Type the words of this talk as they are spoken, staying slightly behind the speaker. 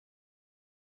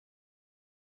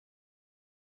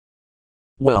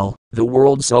Well, the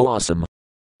world's so awesome.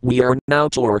 We are now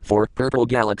tour for Purple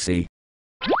Galaxy.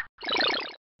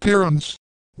 Terence,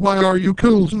 why are you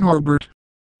killed Norbert?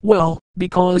 Well,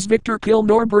 because Victor killed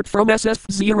Norbert from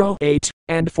SF08,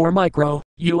 and for Micro,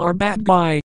 you are bad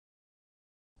guy.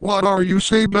 What are you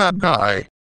say bad guy?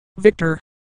 Victor.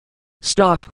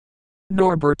 Stop.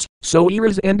 Norbert, so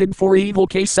eras ended for Evil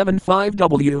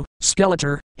K75W,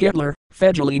 Skeletor, Hitler,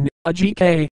 Fegeline,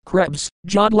 AGK, Krebs,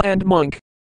 Jodland Monk.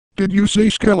 Did you say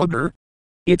Skeletor?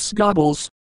 It's Gobbles.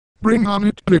 Bring on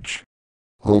it, bitch.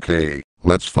 Okay,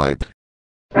 let's fight.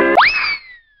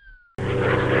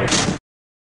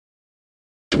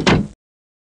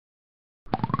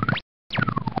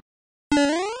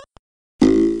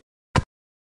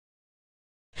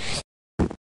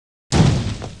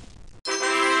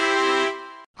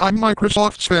 I'm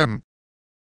Microsoft Sam.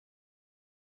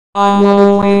 I'm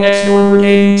always Norbert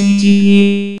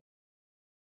ATTE.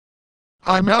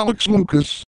 I'm Alex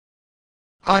Lucas.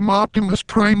 I'm Optimus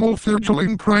Primal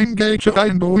Thirgeling Prime Gacha I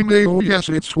know oh yes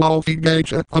it's Wolfie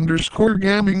Gacha _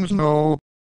 Gamings no.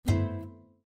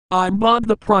 I'm Bob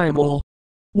the Primal.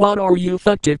 What are you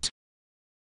fucked it?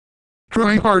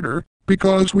 Try harder,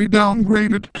 because we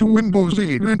downgraded to Windows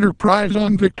 8 Enterprise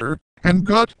on Victor, and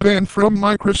got banned from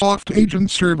Microsoft Agent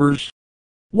servers.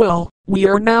 Well, we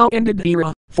are now ended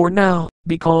era, for now,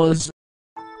 because...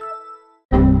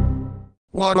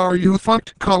 What are you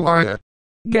fucked Kalia?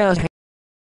 Gah.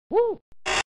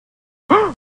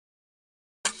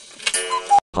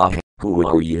 Hi, who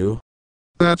are you?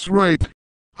 That's right.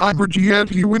 I'm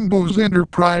Virgieti Windows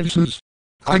Enterprises.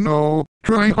 I know,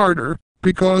 try harder,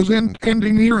 because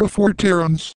ending era for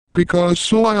Terence, because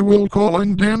so I will call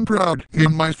and damn proud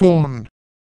in my phone.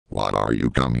 What are you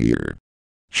come here?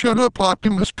 Shut up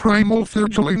Optimus Primal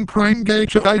Thirgeling Prime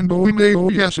Gacha I know oh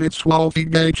yes it's Wolfie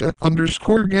Gacha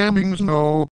 _ Gamings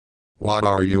no. What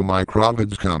are you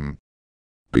microvids come?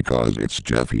 Because it's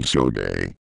Jeffy so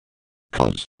gay.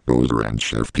 Cause, Gozer and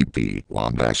Chef PP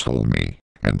want asshole me,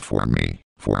 and for me,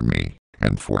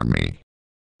 and for me.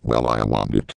 Well I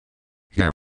want it.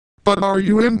 Yeah. But are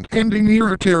you ending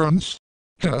era Terence?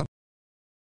 Yeah.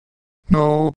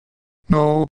 No.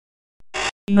 No.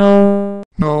 No.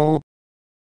 No.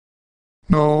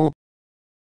 No.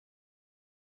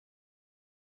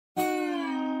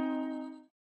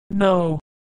 No.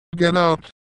 Get out.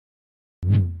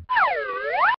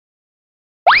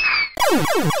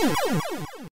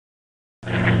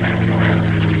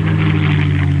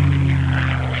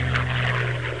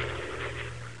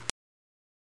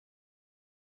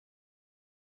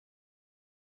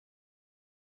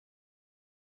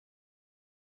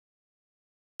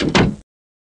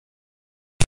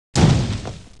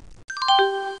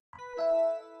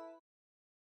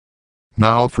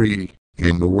 Now free,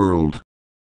 in the world.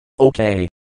 Okay.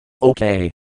 Okay.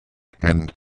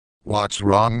 And what's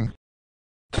wrong?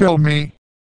 Tell me.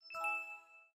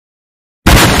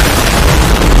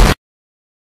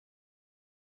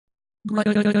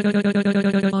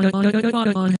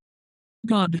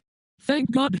 God. Thank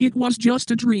God it was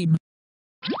just a dream.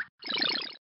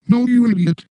 No you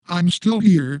idiot, I'm still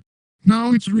here.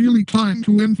 Now it's really time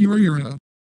to end your era.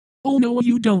 Oh no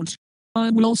you don't. I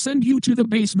will send you to the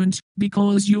basement,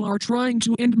 because you are trying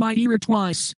to end my era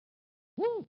twice.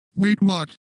 Wait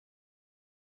what?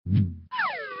 Dang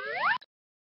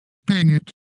it.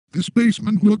 This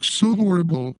basement looks so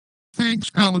horrible.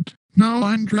 Thanks Alec, now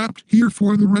I'm trapped here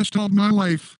for the rest of my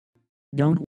life.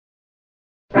 Don't.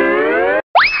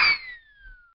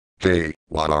 Hey,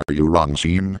 what are you wrong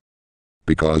scene?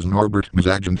 Because Norbert is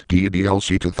Agent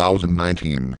DDLC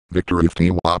 2019, Victor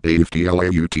FT WAP AFT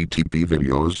LAUTTP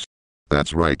videos.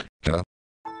 That's right, huh?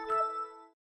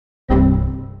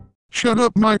 Shut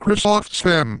up Microsoft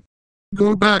spam.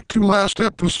 Go back to last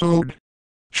episode.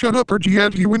 Shut up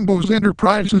Virgieti Windows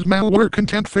Enterprises malware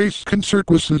content face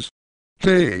consequences.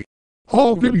 Hey.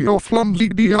 All video flumsy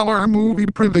DLR movie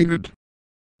privated.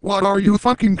 What are you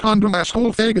fucking condom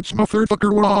asshole faggots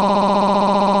motherfucker?